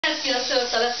Vedd ki a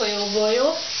szőrt a lefolyóból,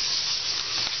 jó?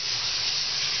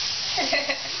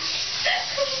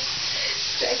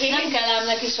 Nem kell ám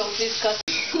neki sok viszkat.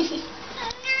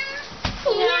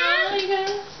 Ja,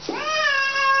 igen.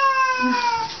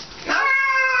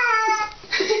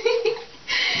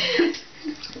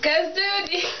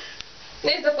 Kezdődik!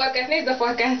 Nézd a farkát, nézd a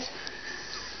farkát!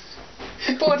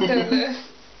 Portörlő.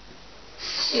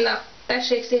 Na,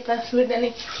 tessék szépen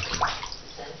fürdeni.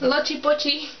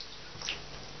 Locsi-pocsi.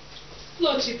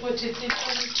 Locsi-pocsi.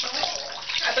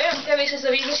 Hát olyan kevés ez a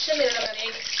víz, és semmire nem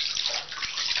elég.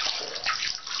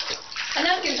 Hát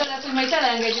nem képzeled, hogy majd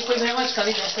elengedjük, hogy a macska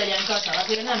vizet legyen Kata,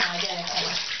 azért nem áll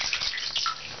gyerekem.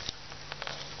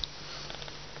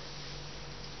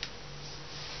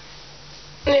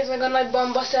 Nézd meg a nagy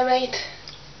bamba szemeit.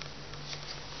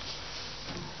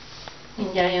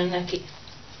 Mindjárt jön neki.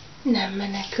 Nem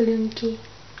menekülünk ki.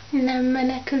 Nem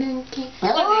menekülünk ki.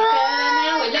 Azért kellene,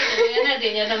 hogy legyen olyan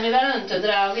edényed, amivel öntöd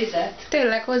rá a vizet.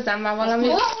 Tényleg hozzám már valami.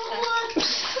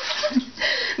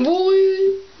 Búj!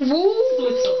 Búj!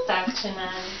 Úgy szokták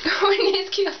csinálni. Hogy néz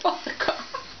ki a farka?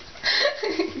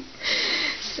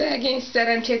 Szegény,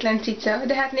 szerencsétlen cica.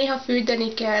 De hát néha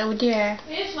fürdeni kell, ugye?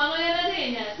 És van olyan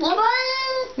edényed?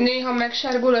 Néha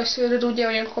megsárgul a szőröd, ugye,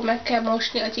 olyankor meg kell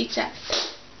mosni a cicát.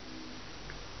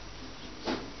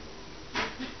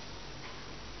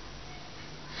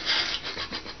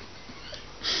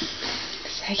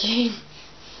 Szegény.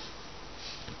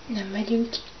 Nem megyünk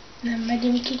ki. Nem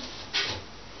megyünk ki.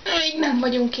 Még nem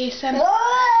vagyunk készen.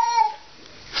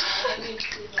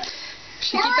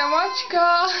 Sikít a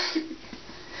macska.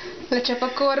 Lecsap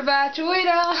a korbács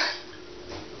újra.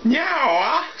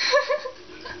 Nyáua!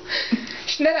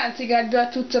 És ne ráncigáld be a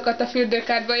cuccokat a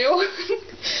fürdőkádba, jó?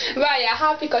 Várjál,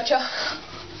 hápikacsa.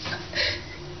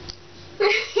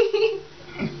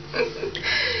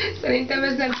 Szerintem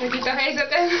ez nem segít a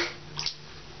helyzeten.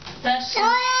 Tessék.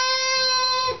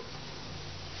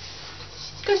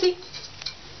 Köszi.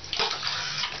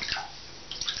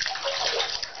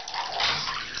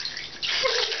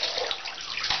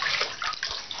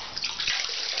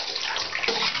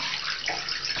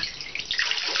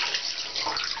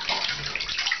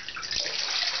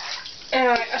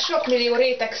 A sok millió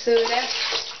réteg szőre.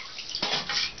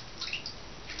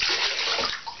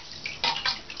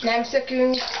 Nem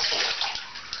szökünk.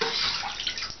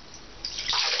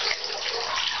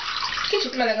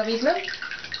 Kicsit meleg a víz, nem?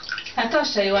 Hát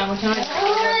az se jó ám, hogyha megszakad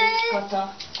a víz,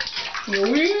 Kata. Jó.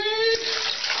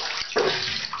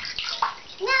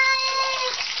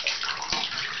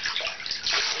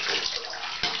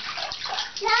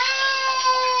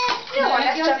 Jó,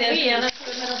 ez csak ilyen a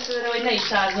szőre, hogy ne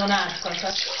is ázzon át, Kata.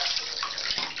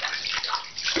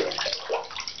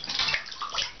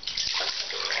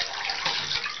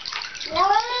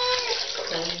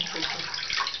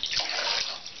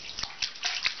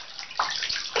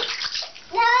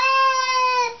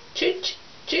 Csücs,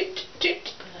 csücs, csücs,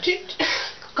 csücs.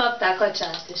 Kapták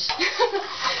kacsát is.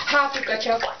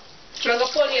 Hápikacsa. Meg a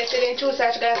poliétilén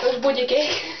csúszásgátos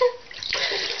bugyikék.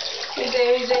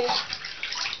 Izé.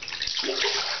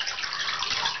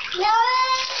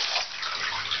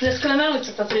 De ez különben úgy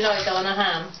szokott, hogy rajta van a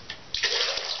hám.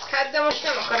 Hát de most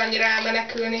nem akar annyira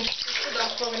elmenekülni. Tudom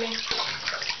fogni.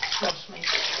 Most még.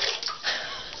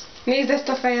 Nézd ezt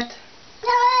a fejet.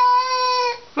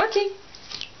 Maci!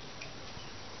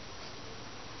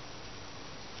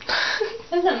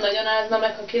 Ez nem nagyon ázna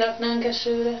meg, ha kiraknánk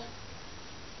esőre.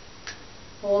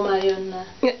 Ó, már jönne.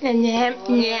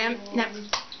 Nem.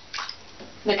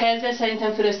 De kezdve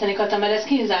szerintem fölözteni, Kata, mert ez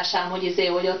kínzásám,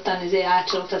 hogy ottan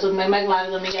átsorogtatod, meg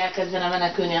megvárod, amíg elkezdene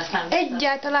menekülni, aztán...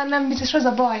 Egyáltalán nem biztos, az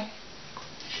a baj.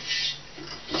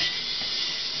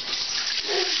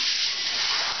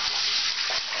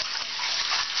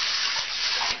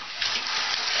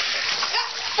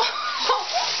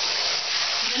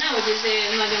 De nehogy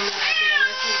nagyon melegél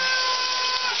neki.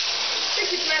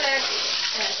 Kicsit meleg.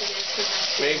 Lehet, hogy ezt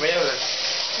tudnak. Még bejelölt?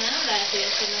 Nem? Lehet, hogy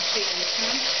ezt tudnak félni,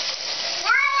 nem?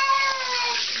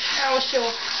 Na most jó.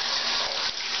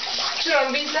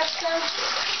 Soron víz lettem.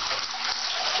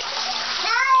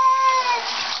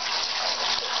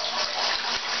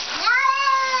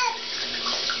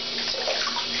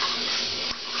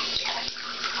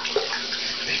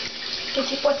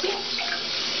 Kicsi poci.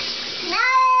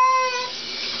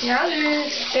 Nyalű,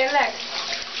 tényleg?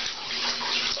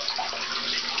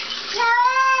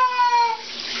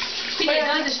 Figyelj,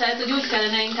 de az is lehet, hogy úgy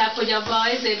kellene inkább, hogy abba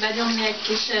begyomni egy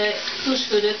kis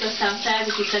tusfürdőt, aztán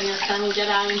felvikíteni, aztán úgy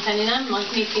ráönteni, nem?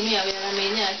 Miki, mi a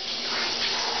véleményed?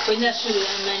 Hogy ne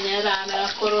sűrűen menjen rá,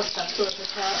 mert akkor rosszabb tudod,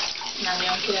 hogyha nem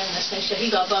jön ki rendesen, és ha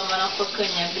higabban van, akkor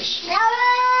könnyebb is.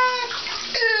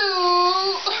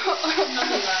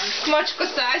 Macska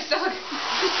szájszag.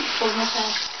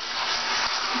 Fogmosás.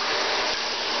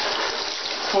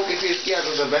 Fogkifét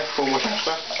kiáldozza be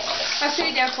fogmosásra. A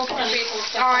szégyen fogkifét.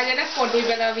 Aj, ne fordulj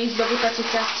bele a vízbe, buta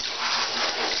cica.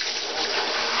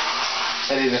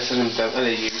 Elég szerintem,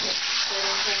 eléggé ügyes.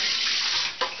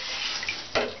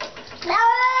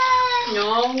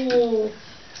 Nyau.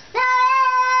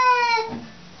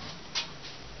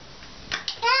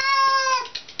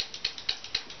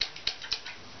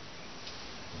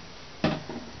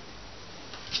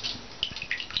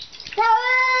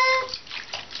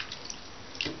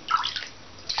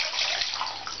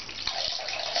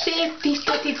 Szép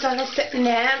tiszta cica lesz.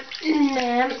 Nem,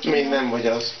 nem. Még nem vagy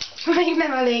az. Még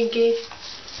nem eléggé.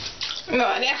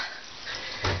 Várjál.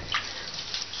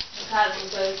 Kár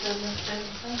volt beöltöznöd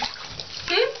szerintem.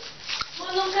 Hm?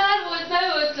 Mondom, kár volt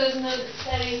beöltöznöd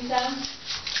szerintem.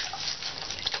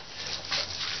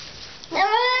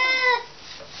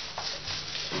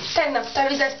 Tegnap te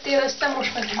vizettél össze,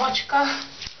 most meg macska.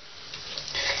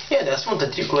 Ja, de azt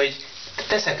mondhatjuk, hogy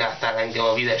te szekáltál engem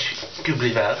a vizes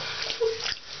küblivel.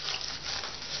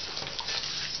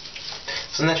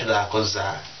 Szóval ne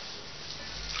csodálkozzál.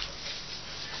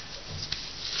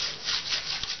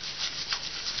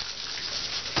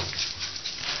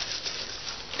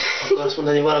 Akarsz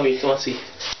mondani valamit, Maci?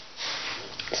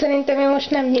 Szerintem ő most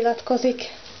nem nyilatkozik.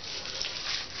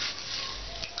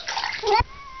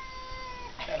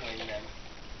 Sehogy nem.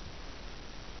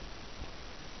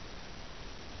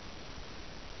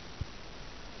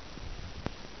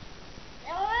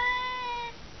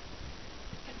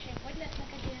 Hogy lesz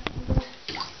neked ilyen húzó?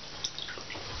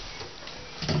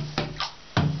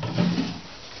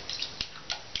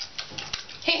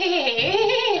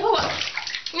 Hova?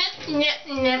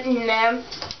 Nem.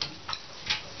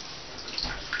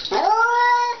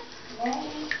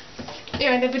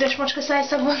 Jaj, de büdös macska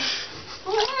szájszag van.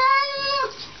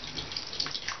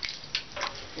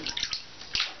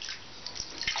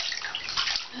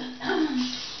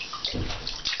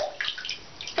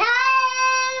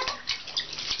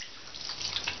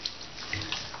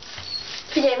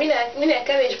 Figyelj, minél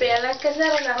kevésbé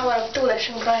jelentkezel, annál hamarabb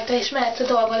túlesünk rajta, és mehetsz a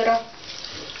dolgodra.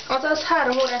 Azaz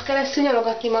 3 órán keresztül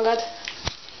nyalogatni magad.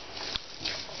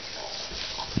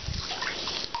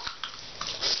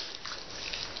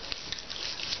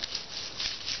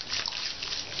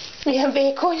 Milyen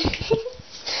vékony.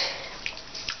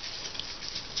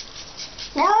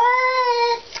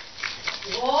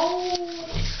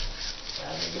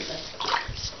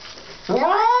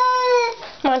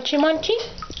 Mancsi, mancsi.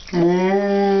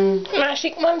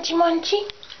 Másik mancsi, mancsi.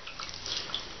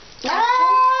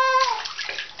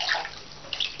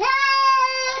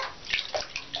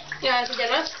 Ja, ez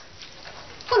ugyanaz.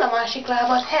 Hol a másik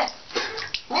lábad? He?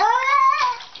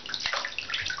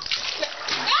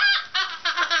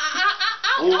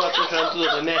 Óvatosan tudod,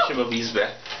 hogy ne esem a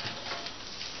vízbe.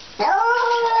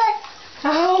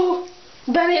 Au,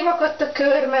 belém akadt a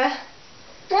körme.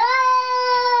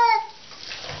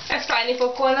 Ez fájni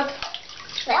fog holnap.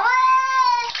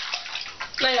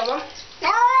 Na jó van.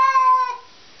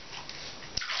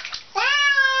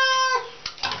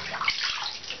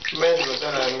 Menj be,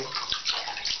 találunk.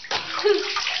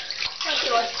 Hát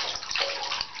jó.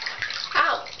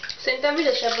 Áú, szerintem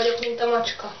büdösebb vagyok, mint a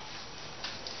macska.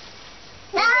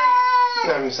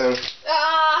 Nem hiszem.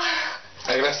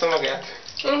 Megveszte magát?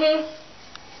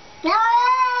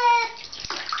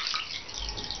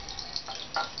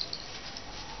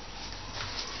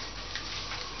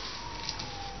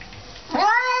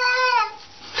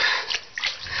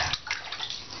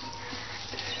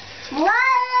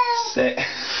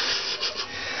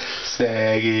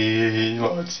 Szegény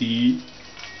Maci.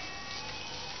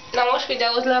 Na most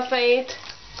videózd le a fejét.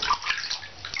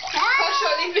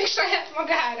 Hasonlít még saját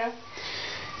magára.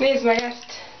 Nézd meg ezt.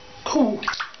 Hú,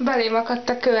 belém akadt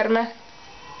a körme.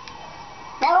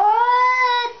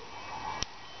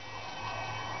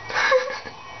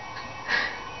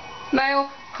 Na jó,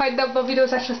 hagyd abba a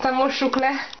videózást, aztán mossuk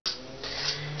le.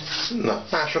 Na,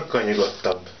 már sokkal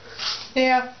nyugodtabb.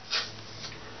 Ja.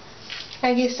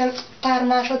 Egészen pár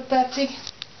másodpercig.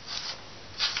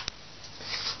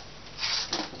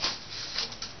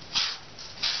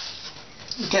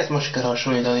 Kezd masikára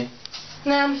hasonlítani.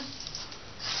 Nem.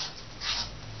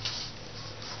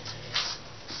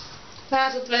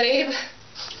 Látott veréb.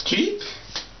 Ki?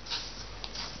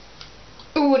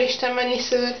 Úristen, mennyi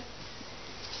szőr.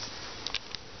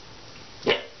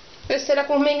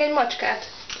 Összerakunk még egy macskát.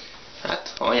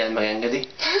 Hát, ha anyád megengedi.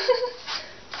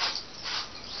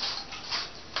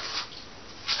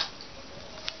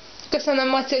 Köszönöm,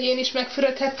 Maci, hogy én is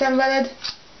megfürödhettem veled.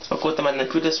 Akkor te már nem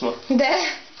küldesz ma? De...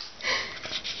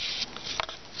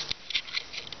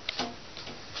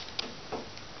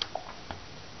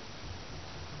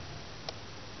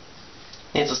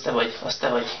 Nézd, az te vagy, az te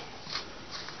vagy.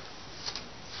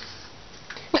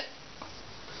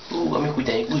 A mi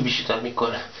kutyáink úgy visítanak,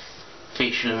 mikor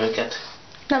fésülöm őket.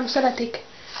 Nem szeretik.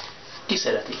 Ki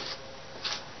szereti?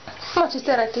 Macsi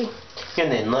szereti.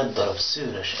 Jön egy nagy darab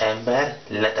szőrös ember,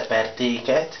 leteper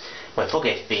téged, majd fog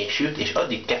egy fésűt, és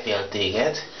addig kefél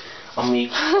téged,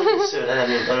 amíg szőre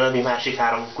nem jön belőle, ami másik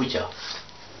 3 kutya.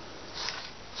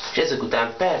 És ezek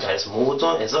után perverz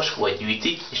módon ez zacskóval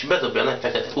gyűjti, és bedobja a nagy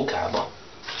fekete kukába.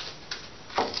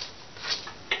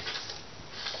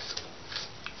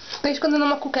 És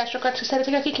gondolom a kukásokat se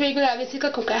szeretik, akik végül elviszik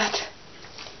a kukát.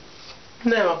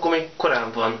 Nem, akkor még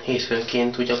korán van,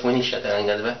 hétfőnként, úgyhogy akkor nincsenek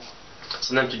elengedve.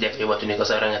 Szóval nem tudják, hogy jobban tűnik az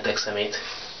a rengeteg szemét.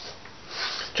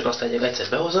 Csak azt mondják, egyszer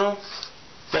behozom,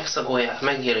 megszagolják,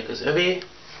 megérik az övé.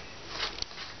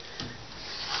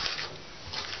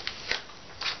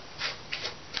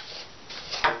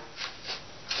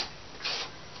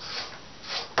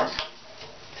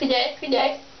 Figyelj,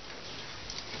 figyelj!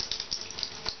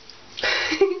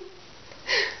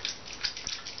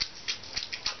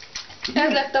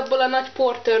 Ez lett abból a nagy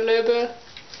portörlőből.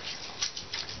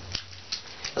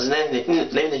 Az nem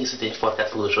mindenki szét egy farkát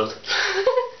fúdosod.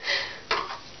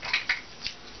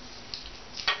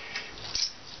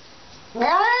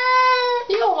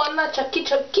 Jó van, na csak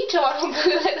kicsavarom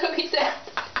belőled a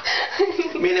vizet.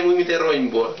 Miért nem úgy, mint egy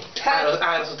ronyból?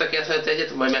 Árasztottak ki ezt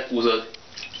egyet, majd meghúzod.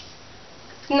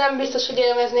 Nem biztos, hogy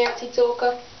élvezné a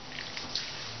cicókat.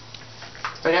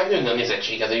 Legalább nőne a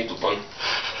nézettséged a Youtube-on.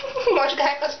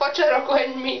 Macskák az facsarok,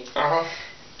 vagy mi? Aha.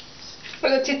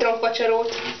 Az a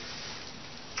citromfacsarót.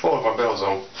 Hol van,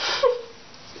 behozom.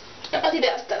 Add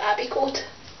ide azt a lábikót.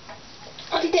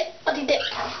 Add ide, add ide.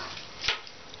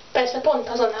 Persze pont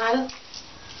azon áll.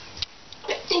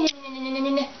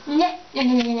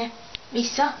 Ne.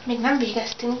 Vissza, még nem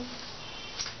végeztünk.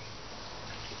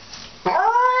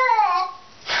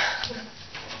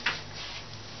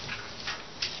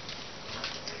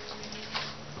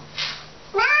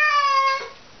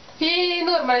 Jé,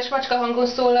 normális macska hangon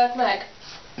szólalt meg.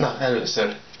 Na,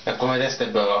 először. Akkor majd ezt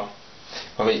ebbe a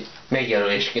ami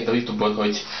megjelölésként a Youtube-on,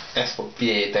 hogy ezt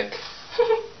figyeljétek.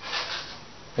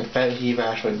 Vagy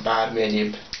felhívás, vagy bármi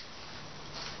egyéb.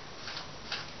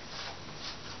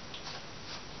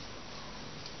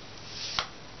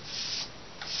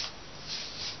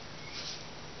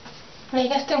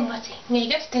 Végeztünk, Maci?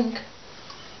 Végeztünk?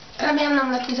 Remélem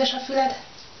nem lett vizes a füled.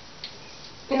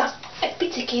 Na, egy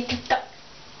picikét itt a...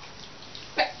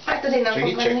 Hát azért nem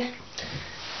fog venni.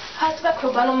 Hát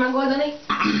megpróbálom megoldani.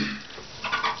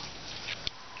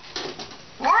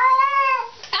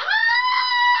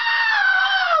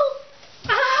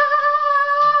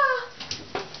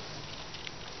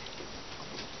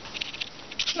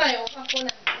 Na jó, akkor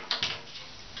nem.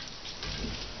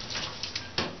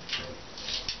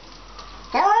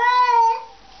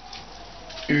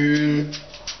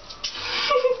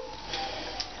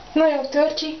 Na jó,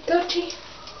 törcsi.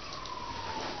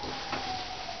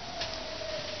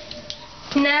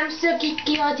 Nem szökik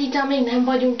ki a cica, még nem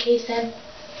vagyunk készen.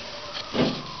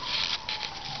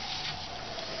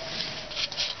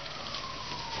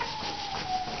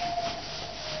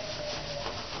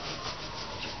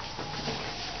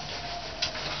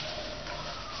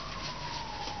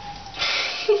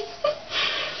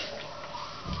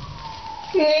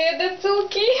 Jé, de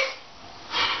cuki!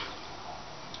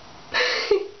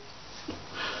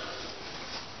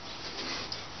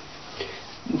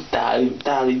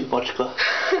 Tálibi macska.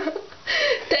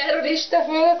 Terrorista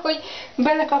főleg, hogy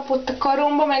belekapott a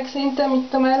karomba, meg szerintem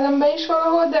itt a mellembe is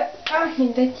valahol, de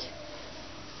mindegy.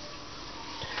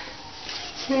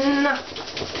 Na.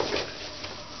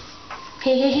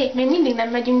 Hé, még mindig nem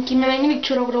megyünk ki, mert még mindig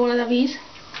csorog rólad a víz.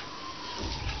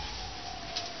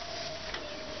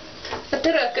 A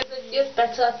törölközött 5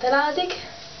 perc alatt elázik,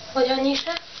 vagy annyi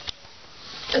se.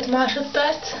 5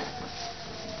 másodperc.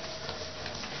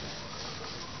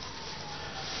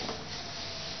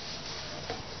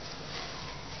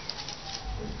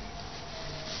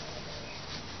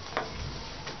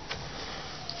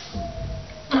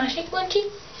 Másik Mancsi.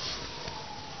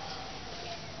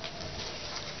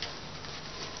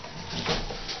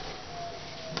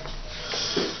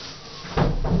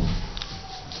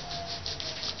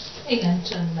 Igen,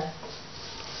 csöndben.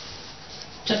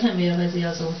 Csak nem élvezi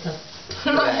azóta.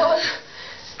 Nagyon.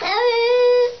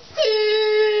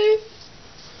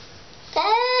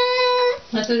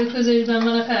 Mert öröközésben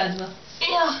van a kádba.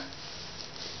 Ja.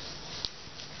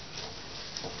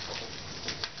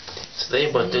 Szóval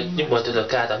jobban tőle a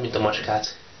kádát, mint a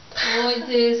macskát. Hogy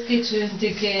néz ki,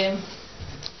 csöntikém.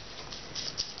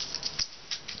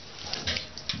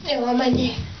 Jó,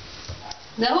 menjél.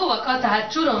 De hova, Kata?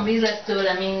 Hát csuromvíz lesz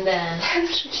tőle minden.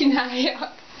 Most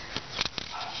csináljak.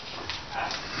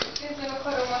 Nézd meg a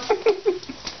karomat.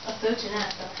 Azt ő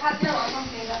csinálta? Hát nem, az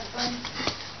konkrétan.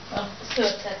 A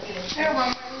szőrcetülés. Jó van,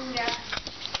 majd mindjárt.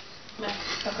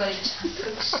 Megtakarítsák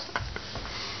is.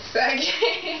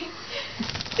 Szegény.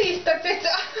 Tiszta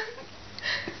cica.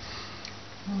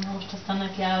 Na most aztán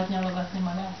neki állhat nyalogatni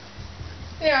magát.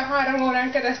 Ja, 3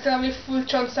 órán keresztül, ami full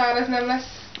csontszáraz nem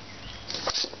lesz.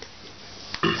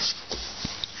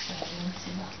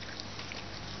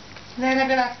 De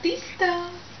legalább tiszta.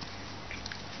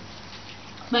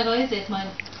 Meg a izét majd...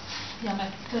 Ja,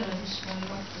 meg töröd is vagy,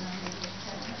 vagy tudom, hogy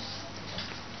szerves.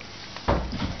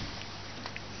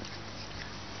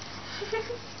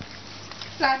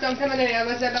 Látom, te nagyon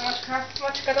élvezed a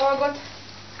macska dolgot.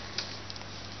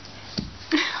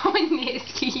 Hogy néz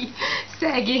ki?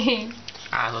 Szegény.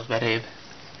 Állatveréb.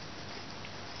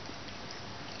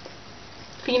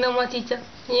 Finom a cica.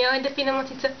 Jaj, de finom a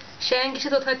cica. Senki se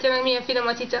tudhatja meg, milyen finom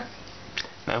a cica.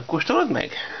 Nem kóstolod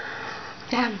meg?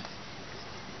 Nem.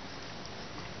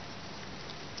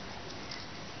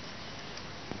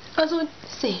 Az úgy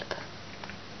szép.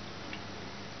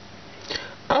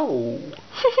 Ó.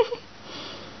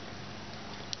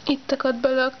 Itt akad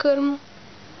bele a körm.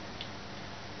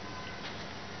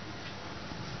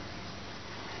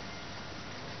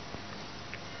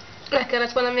 Le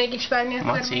kellett volna mégis várni a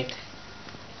Maci. körmét.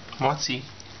 Maci.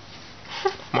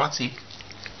 Maci.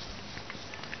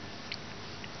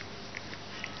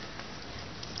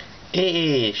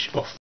 És off.